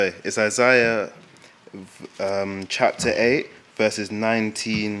It's Isaiah chapter 8, verses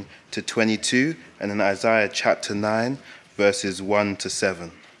 19 to 22, and then Isaiah chapter 9, verses 1 to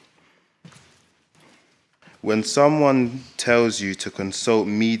 7. When someone tells you to consult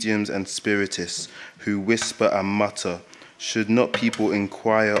mediums and spiritists who whisper and mutter, should not people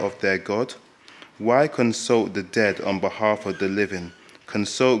inquire of their God? Why consult the dead on behalf of the living?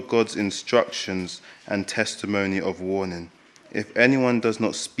 Consult God's instructions and testimony of warning. If anyone does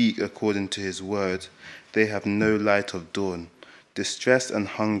not speak according to his word, they have no light of dawn. Distressed and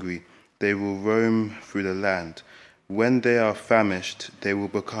hungry, they will roam through the land. When they are famished, they will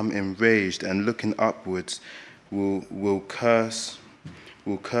become enraged, and looking upwards will curse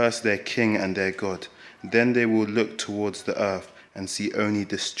their king and their God. Then they will look towards the earth and see only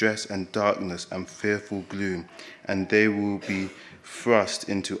distress and darkness and fearful gloom, and they will be thrust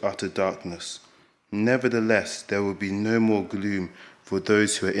into utter darkness. Nevertheless, there will be no more gloom for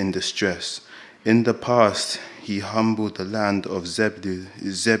those who are in distress. In the past, he humbled the land of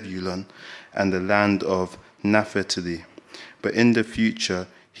Zebulun and the land of Naphtali. But in the future,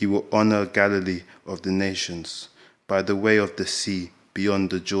 he will honor Galilee of the nations, by the way of the sea,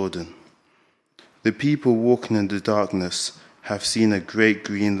 beyond the Jordan. The people walking in the darkness have seen a great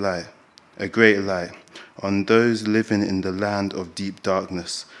light. On those living in the land of deep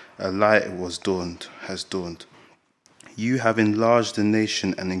darkness, a light has dawned. You have enlarged the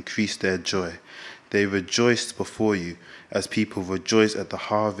nation and increased their joy. They rejoiced before you, as people rejoice at the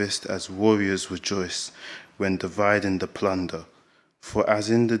harvest, as warriors rejoice when dividing the plunder. For as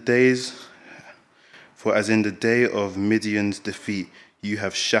in the day of Midian's defeat, you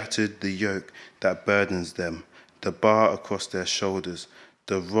have shattered the yoke that burdens them, the bar across their shoulders,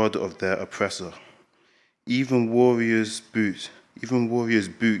 the rod of their oppressor. Even warriors' boot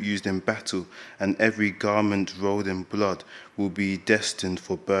used in battle, and every garment rolled in blood will be destined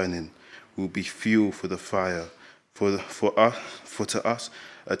for burning, will be fuel for the fire. For to us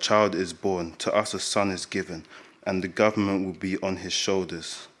a child is born, to us a son is given, and the government will be on his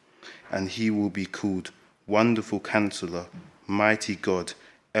shoulders. And he will be called Wonderful Counselor, Mighty God,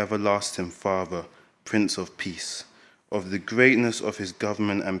 Everlasting Father, Prince of Peace. Of the greatness of his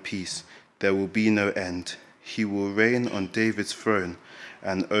government and peace there will be no end. He will reign on David's throne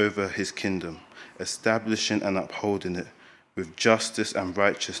and over his kingdom, establishing and upholding it with justice and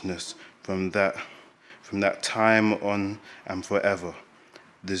righteousness from that time on and forever.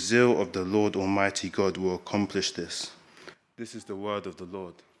 The zeal of the Lord Almighty God will accomplish this. This is the word of the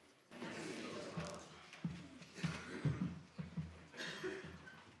Lord.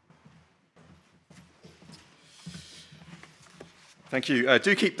 Thank you.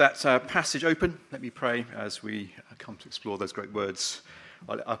 Do keep that passage open. Let me pray as we come to explore those great words,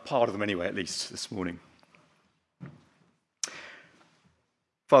 a part of them anyway, at least this morning.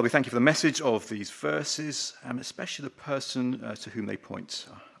 Father, we thank you for the message of these verses, and especially the person to whom they point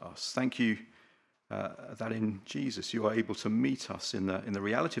us. Thank you that in Jesus you are able to meet us in the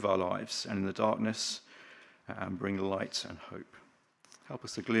reality of our lives and in the darkness and bring light and hope. Help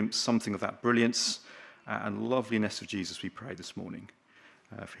us to glimpse something of that brilliance and loveliness of Jesus, we pray this morning,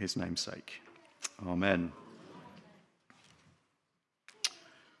 for his name's sake. Amen.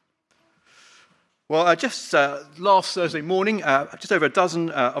 Well, just last Thursday morning, just over a dozen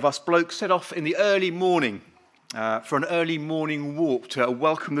of us blokes set off in the early morning for an early morning walk to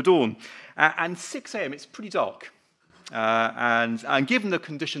welcome the dawn. And 6 a.m, it's pretty dark. And given the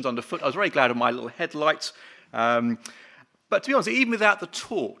conditions underfoot, I was very glad of my little headlight. But to be honest, even without the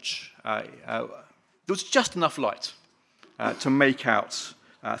torch, there was just enough light to make out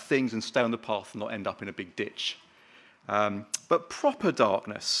things and stay on the path and not end up in a big ditch. But proper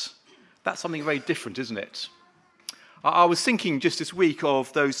darkness, that's something very different, isn't it? I was thinking just this week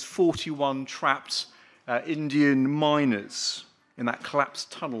of those 41 trapped Indian miners in that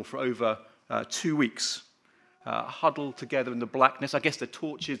collapsed tunnel for over 2 weeks, huddled together in the blackness. I guess their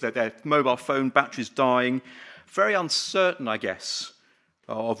torches, their mobile phone batteries dying, very uncertain, I guess,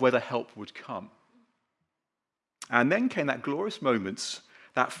 of whether help would come. And then came that glorious moment,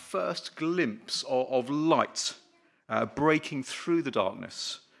 that first glimpse of light breaking through the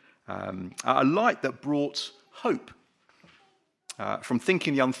darkness, a light that brought hope. From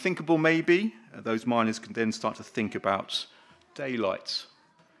thinking the unthinkable, maybe, those miners can then start to think about daylight,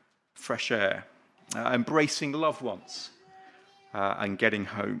 fresh air, embracing loved ones, and getting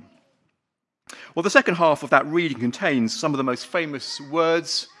home. Well, the second half of that reading contains some of the most famous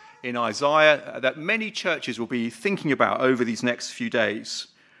words in Isaiah that many churches will be thinking about over these next few days.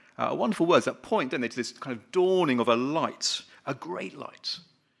 Wonderful words that point, don't they, to this kind of dawning of a light, a great light,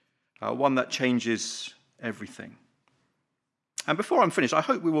 one that changes everything. And before I'm finished, I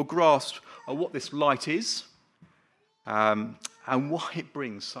hope we will grasp what this light is and why it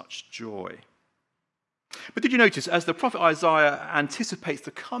brings such joy. But did you notice, as the prophet Isaiah anticipates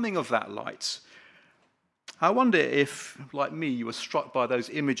the coming of that light, I wonder if, like me, you were struck by those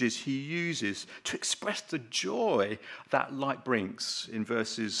images he uses to express the joy that light brings in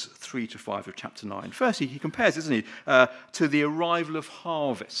verses 3 to 5 of chapter 9. Firstly, he compares, isn't he, to the arrival of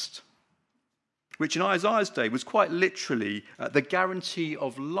harvest, which in Isaiah's day was quite literally the guarantee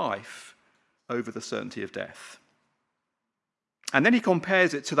of life over the certainty of death. And then he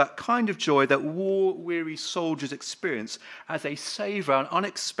compares it to that kind of joy that war-weary soldiers experience as they savour an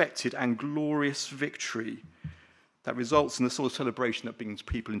unexpected and glorious victory that results in the sort of celebration that brings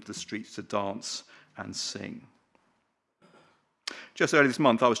people into the streets to dance and sing. Just earlier this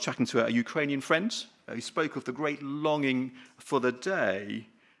month, I was chatting to a Ukrainian friend who spoke of the great longing for the day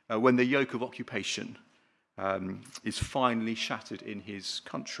when the yoke of occupation is finally shattered in his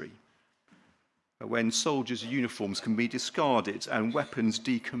country, when soldiers' uniforms can be discarded and weapons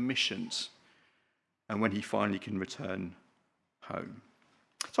decommissioned, and when he finally can return home.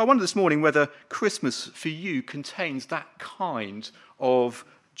 So I wonder this morning whether Christmas for you contains that kind of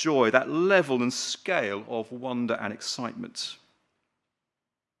joy, that level and scale of wonder and excitement.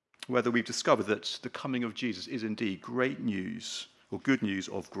 Whether we've discovered that the coming of Jesus is indeed great news, or good news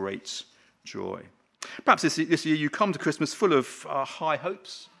of great joy. Perhaps this year you come to Christmas full of high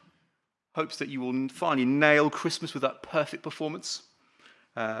hopes that you will finally nail Christmas with that perfect performance.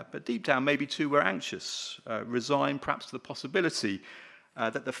 But deep down, maybe too, we're anxious, resigned perhaps to the possibility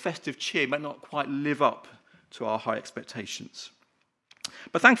that the festive cheer might not quite live up to our high expectations.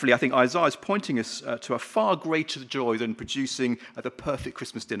 But thankfully, I think Isaiah is pointing us to a far greater joy than producing the perfect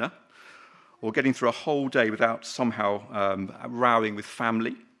Christmas dinner or getting through a whole day without somehow rowing with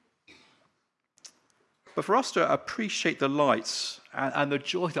family. But for us to appreciate the lights and the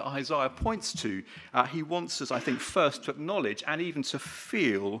joy that Isaiah points to, he wants us, I think, first to acknowledge and even to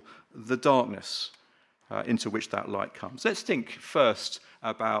feel the darkness into which that light comes. Let's think first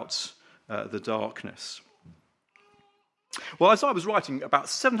about the darkness. Well, Isaiah was writing about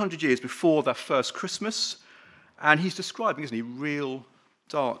 700 years before the first Christmas, and he's describing, isn't he, real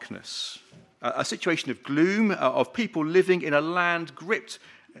darkness. A situation of gloom, of people living in a land gripped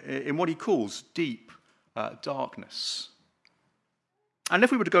in what he calls deep darkness. And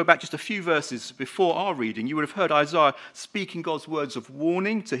if we were to go back just a few verses before our reading, you would have heard Isaiah speaking God's words of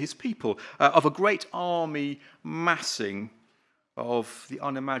warning to his people of a great army massing, of the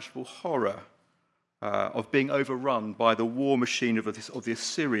unimaginable horror of being overrun by the war machine of the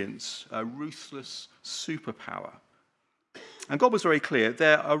Assyrians, a ruthless superpower. And God was very clear,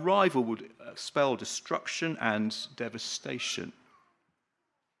 their arrival would spell destruction and devastation.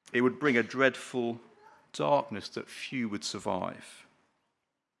 It would bring a dreadful darkness that few would survive.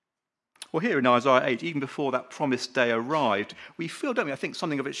 Well, here in Isaiah 8, even before that promised day arrived, we feel, don't we, I think,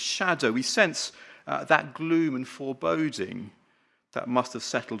 something of its shadow. We sense that gloom and foreboding that must have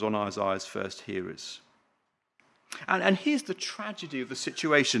settled on Isaiah's first hearers. And here's the tragedy of the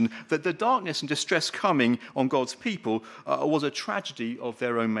situation, that the darkness and distress coming on God's people was a tragedy of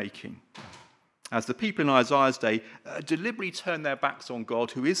their own making. As the people in Isaiah's day deliberately turned their backs on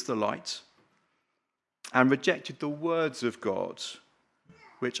God, who is the light, and rejected the words of God,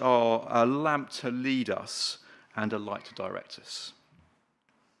 which are a lamp to lead us and a light to direct us.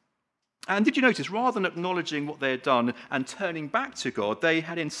 And did you notice, rather than acknowledging what they had done and turning back to God, they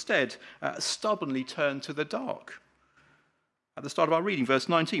had instead stubbornly turned to the dark. At the start of our reading, verse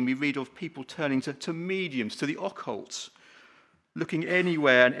 19, we read of people turning to mediums, to the occult, looking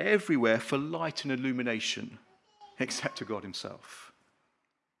anywhere and everywhere for light and illumination, except to God himself.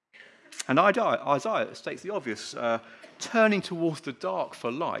 And Isaiah states the obvious, turning towards the dark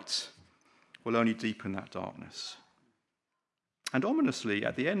for light will only deepen that darkness. And ominously,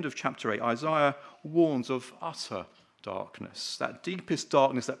 at the end of chapter 8, Isaiah warns of utter darkness, that deepest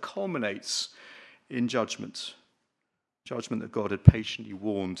darkness that culminates in judgment. Judgment that God had patiently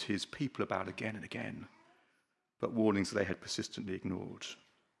warned his people about again and again, but warnings they had persistently ignored.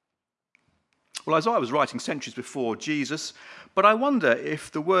 Well, Isaiah was writing centuries before Jesus, but I wonder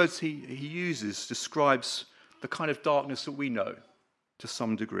if the words he uses describes the kind of darkness that we know to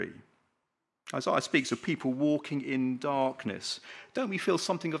some degree. Isaiah speaks of people walking in darkness. Don't we feel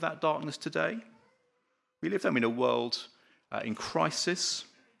something of that darkness today? We live, don't we, in a world in crisis,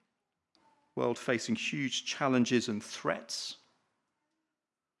 world facing huge challenges and threats,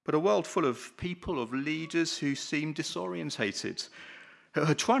 but a world full of people, of leaders who seem disorientated, who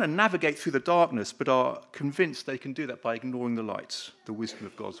are trying to navigate through the darkness, but are convinced they can do that by ignoring the light, the wisdom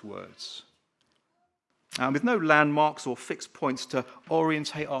of God's words. And with no landmarks or fixed points to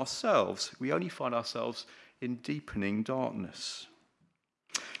orientate ourselves, we only find ourselves in deepening darkness.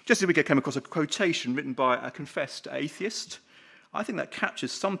 Just this week I came across a quotation written by a confessed atheist. I think that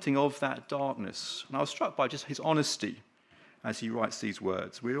captures something of that darkness. And I was struck by just his honesty as he writes these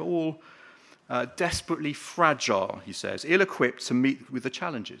words. We're all desperately fragile, he says, ill-equipped to meet with the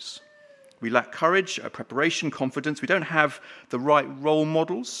challenges. We lack courage, preparation, confidence. We don't have the right role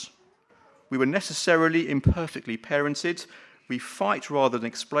models. We were necessarily imperfectly parented. We fight rather than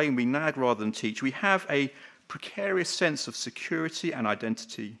explain. We nag rather than teach. We have a precarious sense of security and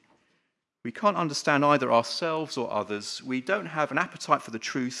identity. We can't understand either ourselves or others. We don't have an appetite for the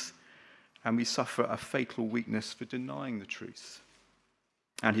truth, and we suffer a fatal weakness for denying the truth.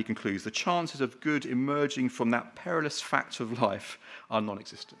 And he concludes, the chances of good emerging from that perilous fact of life are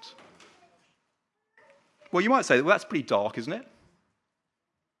non-existent. Well, you might say, well, that's pretty dark, isn't it?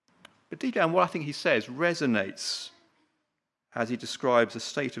 But deep down, what I think he says resonates as he describes a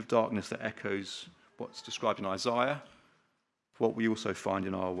state of darkness that echoes what's described in Isaiah, what we also find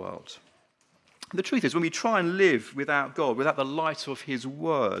in our world. The truth is, when we try and live without God, without the light of his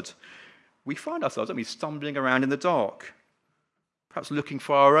word, we find ourselves, don't we, stumbling around in the dark, perhaps looking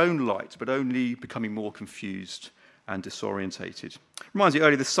for our own light, but only becoming more confused and disorientated. Reminds me,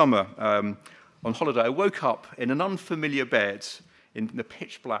 earlier this summer, on holiday, I woke up in an unfamiliar bed in the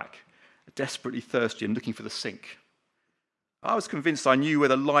pitch black, desperately thirsty and looking for the sink. I was convinced I knew where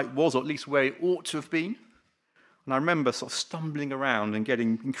the light was, or at least where it ought to have been. And I remember sort of stumbling around and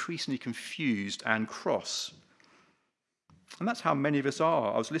getting increasingly confused and cross. And that's how many of us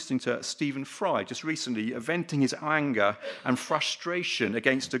are. I was listening to Stephen Fry just recently, venting his anger and frustration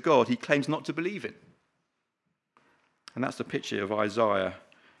against a God he claims not to believe in. And that's the picture of Isaiah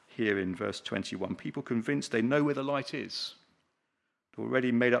here in verse 21. People convinced they know where the light is. They've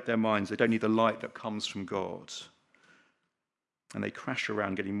already made up their minds they don't need the light that comes from God. And they crash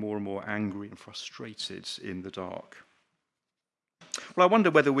around getting more and more angry and frustrated in the dark. Well, I wonder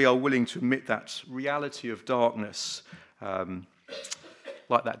whether we are willing to admit that reality of darkness,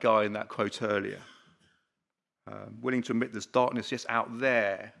 like that guy in that quote earlier. Willing to admit there's darkness, yes, out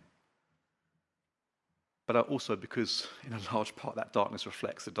there, but also because in a large part that darkness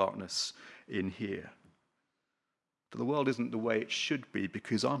reflects the darkness in here. That the world isn't the way it should be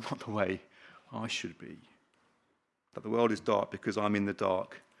because I'm not the way I should be. That the world is dark because I'm in the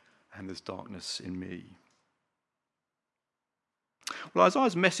dark and there's darkness in me. Well,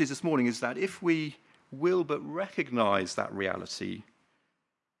 Isaiah's message this morning is that if we will but recognize that reality,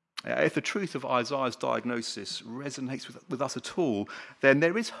 if the truth of Isaiah's diagnosis resonates with us at all, then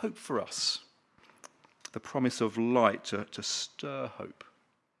there is hope for us. The promise of light to stir hope,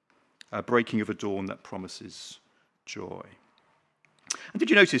 a breaking of a dawn that promises joy. And did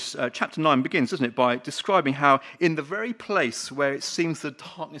you notice chapter 9 begins, doesn't it, by describing how in the very place where it seems the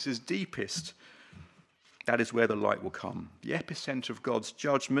darkness is deepest, that is where the light will come. The epicenter of God's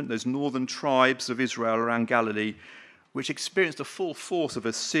judgment, those northern tribes of Israel around Galilee, which experienced the full force of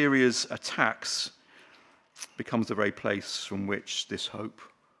Assyria's attacks, becomes the very place from which this hope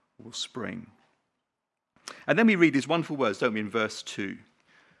will spring. And then we read these wonderful words, don't we, in verse 2.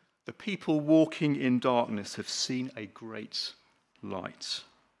 The people walking in darkness have seen a great light.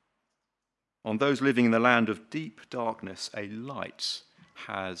 On those living in the land of deep darkness, a light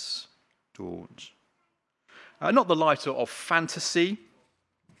has dawned. Not the light of fantasy,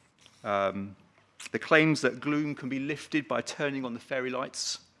 the claims that gloom can be lifted by turning on the fairy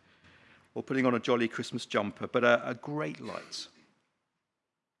lights or putting on a jolly Christmas jumper, but a great light.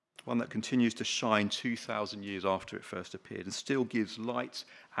 One that continues to shine 2,000 years after it first appeared and still gives light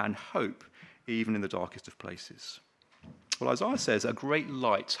and hope even in the darkest of places. Well, Isaiah says a great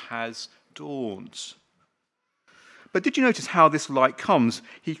light has dawned. But did you notice how this light comes?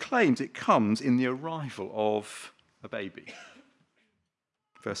 He claims it comes in the arrival of a baby.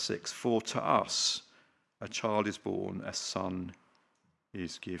 Verse 6, for to us a child is born, a son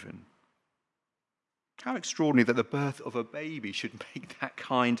is given. How extraordinary that the birth of a baby should make that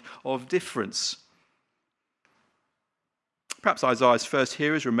kind of difference. Perhaps Isaiah's first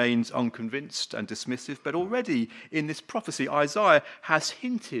hearers remained unconvinced and dismissive, but already in this prophecy, Isaiah has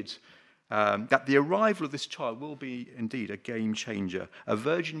hinted that the arrival of this child will be indeed a game changer. A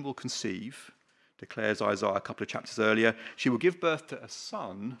virgin will conceive, declares Isaiah a couple of chapters earlier. She will give birth to a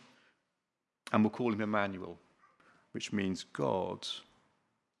son and will call him Emmanuel, which means God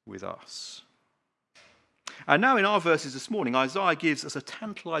with us. And now in our verses this morning, Isaiah gives us a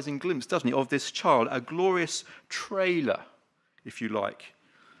tantalizing glimpse, doesn't he, of this child, a glorious trailer, if you like,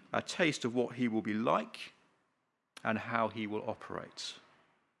 a taste of what he will be like and how he will operate.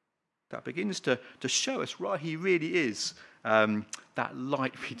 that begins to show us, right, he really is that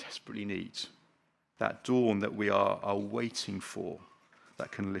light we desperately need, that dawn that we are waiting for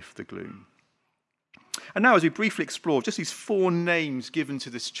that can lift the gloom. And now as we briefly explore just these 4 names given to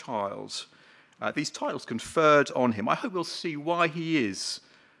this child, these titles conferred on him, I hope we'll see why he is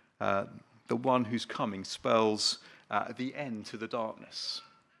the one whose coming spells the end to the darkness,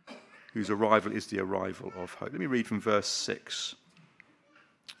 whose arrival is the arrival of hope. Let me read from verse 6.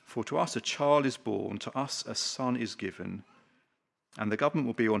 For to us a child is born, to us a son is given, and the government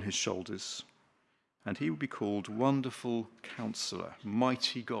will be on his shoulders, and he will be called Wonderful Counselor,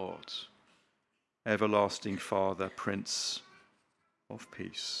 Mighty God, Everlasting Father, Prince of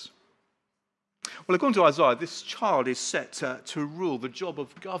Peace. Well, according to Isaiah, this child is set to rule. The job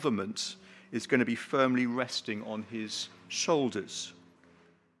of government is going to be firmly resting on his shoulders.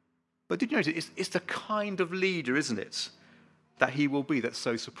 But did you notice, it's the kind of leader, isn't it, that he will be that's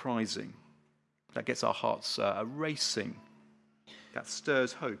so surprising, that gets our hearts racing, that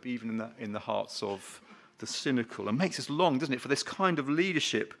stirs hope even in the hearts of the cynical, and makes us long, doesn't it, for this kind of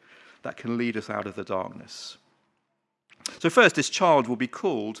leadership that can lead us out of the darkness. So first, this child will be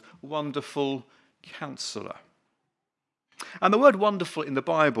called Wonderful Counselor. And the word wonderful in the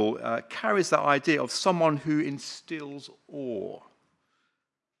Bible carries that idea of someone who instills awe,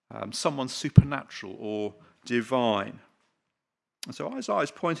 someone supernatural or divine. And so Isaiah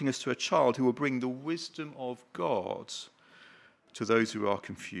is pointing us to a child who will bring the wisdom of God to those who are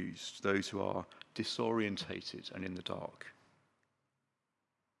confused, those who are disorientated and in the dark.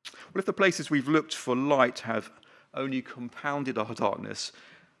 Well, if the places we've looked for light have only compounded our darkness,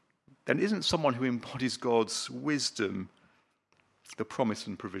 then isn't someone who embodies God's wisdom the promise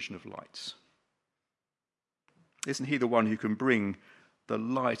and provision of light? Isn't he the one who can bring the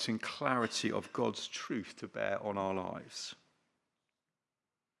light and clarity of God's truth to bear on our lives?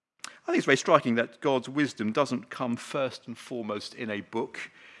 I think it's very striking that God's wisdom doesn't come first and foremost in a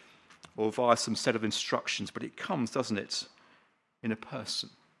book or via some set of instructions, but it comes, doesn't it, in a person.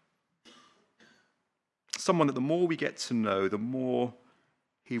 Someone that the more we get to know, the more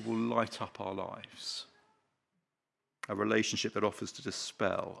he will light up our lives. A relationship that offers to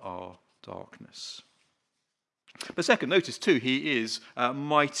dispel our darkness. But second, notice too, he is a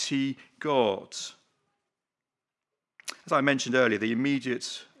mighty God. As I mentioned earlier, the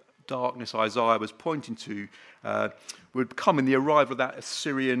immediate darkness Isaiah was pointing to would come in the arrival of that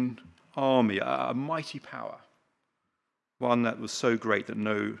Assyrian army, a mighty power, one that was so great that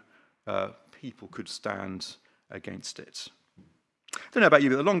no people could stand against it. I don't know about you,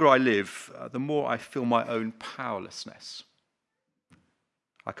 but the longer I live, the more I feel my own powerlessness.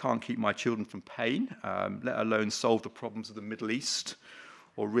 I can't keep my children from pain, let alone solve the problems of the Middle East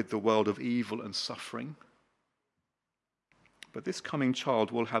or rid the world of evil and suffering. But this coming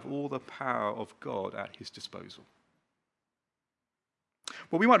child will have all the power of God at his disposal.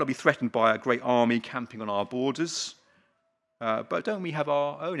 Well, we might not be threatened by a great army camping on our borders, but don't we have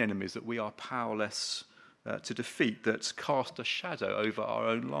our own enemies that we are powerless to defeat, that cast a shadow over our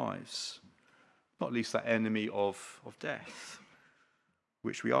own lives? Not least that enemy of death,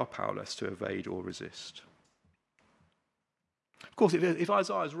 which we are powerless to evade or resist. Of course, if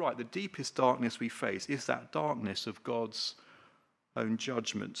Isaiah is right, the deepest darkness we face is that darkness of God's own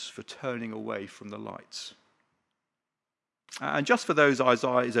judgments for turning away from the light. And just for those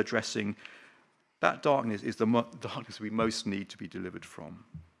Isaiah is addressing, that darkness is the darkness we most need to be delivered from.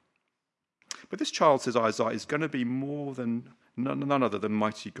 But this child, says Isaiah, is going to be more than none other than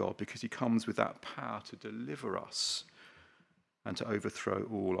mighty God, because he comes with that power to deliver us and to overthrow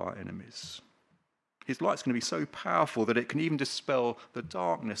all our enemies. His light's going to be so powerful that it can even dispel the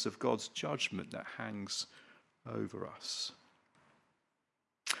darkness of God's judgment that hangs over us.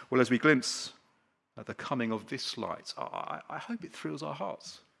 Well, as we glimpse at the coming of this light, I hope it thrills our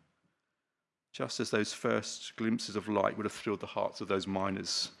hearts, just as those first glimpses of light would have thrilled the hearts of those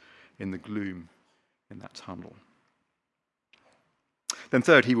miners in the gloom in that tunnel. Then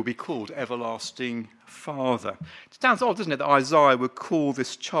third, he will be called Everlasting Father. It sounds odd, doesn't it, that Isaiah would call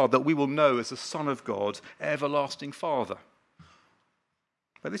this child that we will know as the Son of God, Everlasting Father.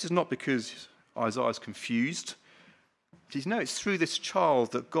 But this is not because Isaiah is confused. It's through this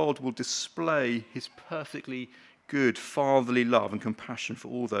child that God will display his perfectly good fatherly love and compassion for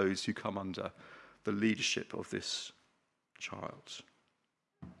all those who come under the leadership of this child.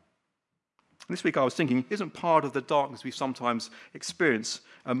 And this week I was thinking, isn't part of the darkness we sometimes experience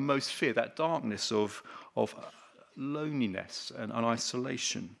and most fear, that darkness of loneliness and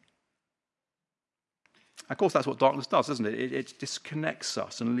isolation? Of course, that's what darkness does, doesn't it? It disconnects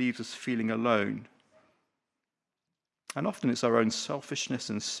us and leaves us feeling alone. And often it's our own selfishness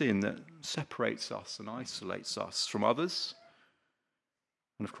and sin that separates us and isolates us from others,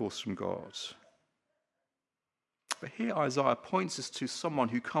 and of course from God. But here Isaiah points us to someone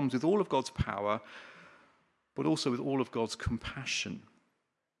who comes with all of God's power, but also with all of God's compassion,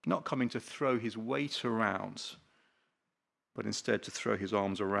 not coming to throw his weight around, but instead to throw his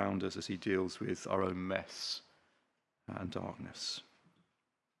arms around us as he deals with our own mess and darkness.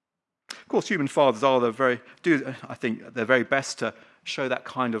 Of course, human fathers I think, their very best to show that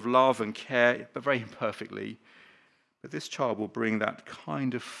kind of love and care, but very imperfectly. But this child will bring that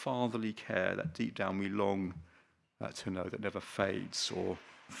kind of fatherly care that deep down we long to know, that never fades or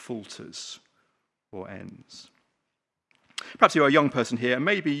falters or ends. Perhaps you're a young person here, and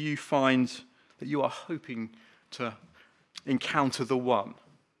maybe you find that you are hoping to encounter the one,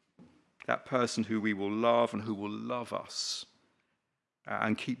 that person who we will love and who will love us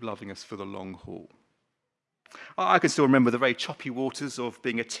and keep loving us for the long haul. I can still remember the very choppy waters of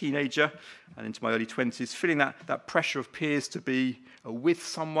being a teenager and into my early 20s, feeling that pressure of peers to be with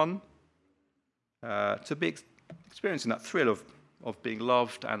someone, to be experiencing that thrill of being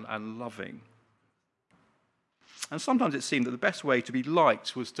loved and loving. And sometimes it seemed that the best way to be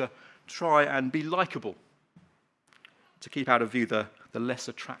liked was to try and be likable, to keep out of view the less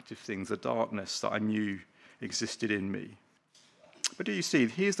attractive things, the darkness that I knew existed in me. But do you see,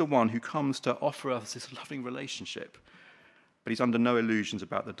 here's the one who comes to offer us this loving relationship, but he's under no illusions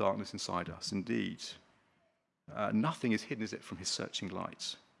about the darkness inside us. Indeed, nothing is hidden, is it, from his searching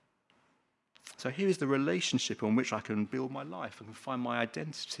light. So here is the relationship on which I can build my life, I can find my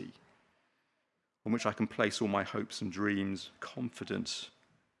identity, on which I can place all my hopes and dreams, confident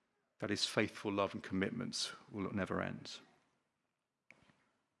that his faithful love and commitments will never end.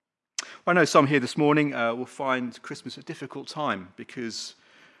 I know some here this morning will find Christmas a difficult time because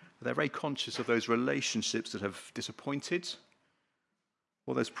they're very conscious of those relationships that have disappointed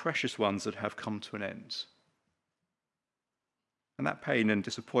or those precious ones that have come to an end. And that pain and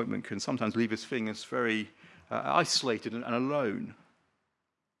disappointment can sometimes leave us feeling us very isolated and alone.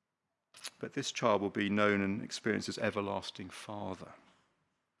 But this child will be known and experienced as everlasting Father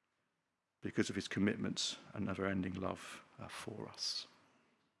because of his commitment and never-ending love for us.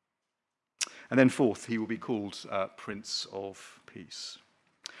 And then fourth, he will be called Prince of Peace.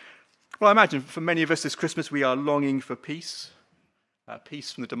 Well, I imagine for many of us this Christmas we are longing for peace.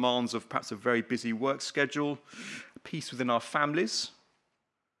 Peace from the demands of perhaps a very busy work schedule. Peace within our families.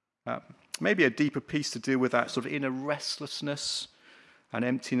 Maybe a deeper peace to deal with that sort of inner restlessness and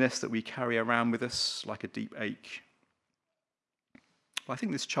emptiness that we carry around with us like a deep ache. Well, I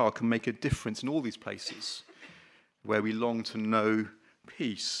think this child can make a difference in all these places where we long to know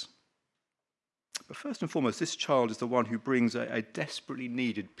peace. But first and foremost, this child is the one who brings a desperately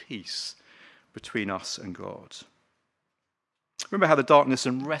needed peace between us and God. Remember how the darkness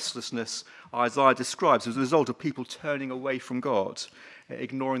and restlessness Isaiah describes as a result of people turning away from God,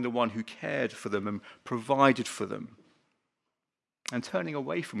 ignoring the one who cared for them and provided for them. And turning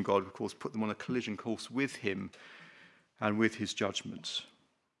away from God, of course, put them on a collision course with him and with his judgment.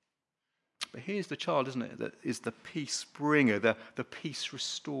 But here's the child, isn't it, that is the peace bringer, the peace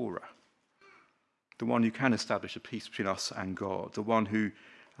restorer. The one who can establish a peace between us and God, the one who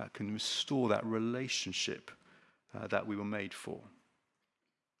can restore that relationship that we were made for.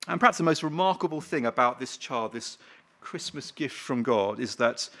 And perhaps the most remarkable thing about this child, this Christmas gift from God, is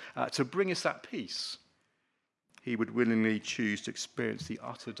that to bring us that peace, he would willingly choose to experience the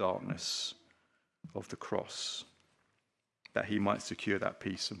utter darkness of the cross, that he might secure that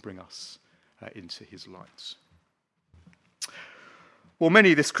peace and bring us into his light. Well,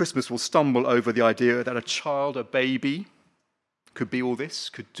 many this Christmas will stumble over the idea that a child, a baby, could be all this,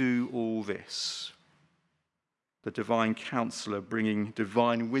 could do all this. The divine counselor bringing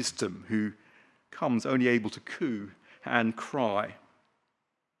divine wisdom who comes only able to coo and cry.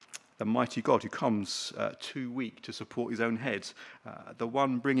 The mighty God who comes too weak to support his own head. The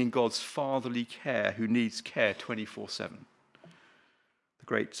one bringing God's fatherly care who needs care 24/7. The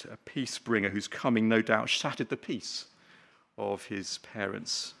great peace bringer whose coming no doubt shattered the peace of his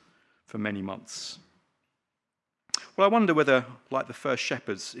parents for many months. Well, I wonder whether, like the first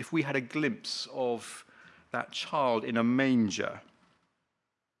shepherds, if we had a glimpse of that child in a manger,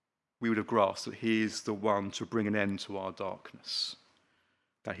 we would have grasped that he is the one to bring an end to our darkness,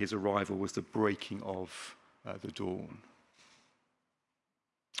 that his arrival was the breaking of the dawn.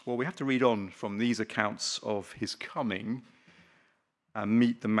 Well, we have to read on from these accounts of his coming and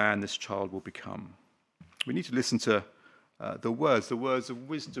meet the man this child will become. We need to listen to the words of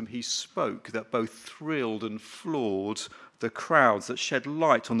wisdom he spoke that both thrilled and floored the crowds, that shed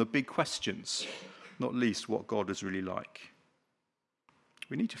light on the big questions, not least what God is really like.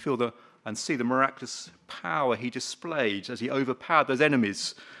 We need to feel and see the miraculous power he displayed as he overpowered those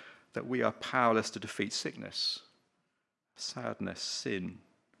enemies that we are powerless to defeat: sickness, sadness, sin,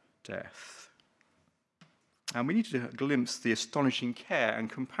 death. And we need to glimpse the astonishing care and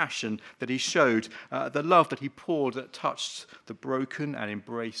compassion that he showed, the love that he poured that touched the broken and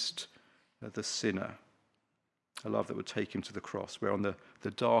embraced the sinner. A love that would take him to the cross, where on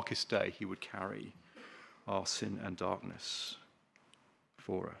the darkest day he would carry our sin and darkness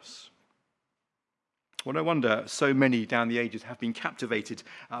for us. Well, no wonder so many down the ages have been captivated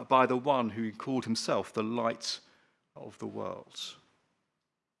by the one who called himself the light of the world.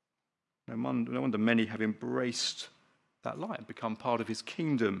 No wonder many have embraced that light and become part of his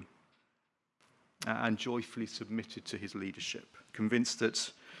kingdom and joyfully submitted to his leadership, convinced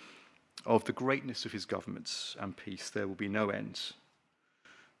that of the greatness of his government and peace there will be no end,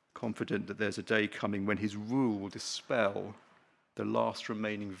 confident that there's a day coming when his rule will dispel the last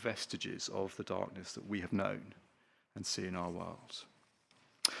remaining vestiges of the darkness that we have known and see in our world.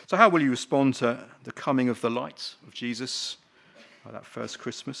 So how will you respond to the coming of the light of Jesus by that first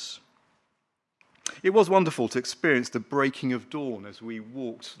Christmas? It was wonderful to experience the breaking of dawn as we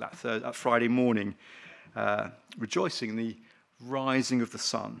walked that Friday morning, rejoicing in the rising of the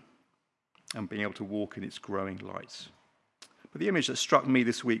sun and being able to walk in its growing light. But the image that struck me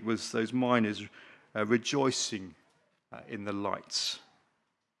this week was those miners rejoicing in the lights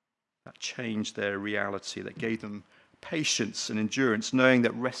that changed their reality, that gave them patience and endurance, knowing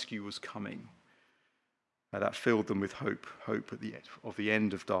that rescue was coming. That filled them with hope of the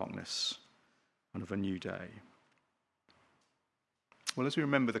end of darkness and of a new day. Well, as we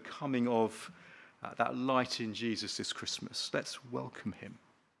remember the coming of that light in Jesus this Christmas, let's welcome him.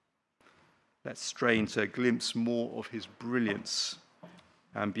 Let's strain to glimpse more of his brilliance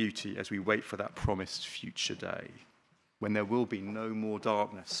and beauty as we wait for that promised future day, when there will be no more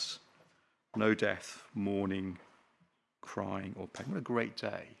darkness, no death, mourning, crying, or pain. What a great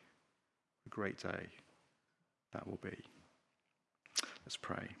day that will be. Let's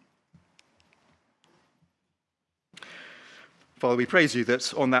pray. Father, we praise you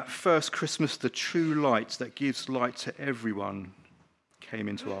that on that first Christmas, the true light that gives light to everyone came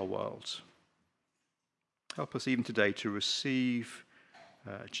into our world. Help us even today to receive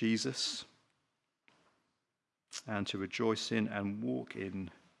Jesus and to rejoice in and walk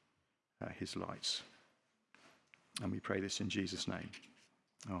in his light. And we pray this in Jesus' name.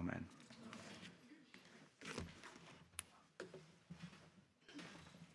 Amen.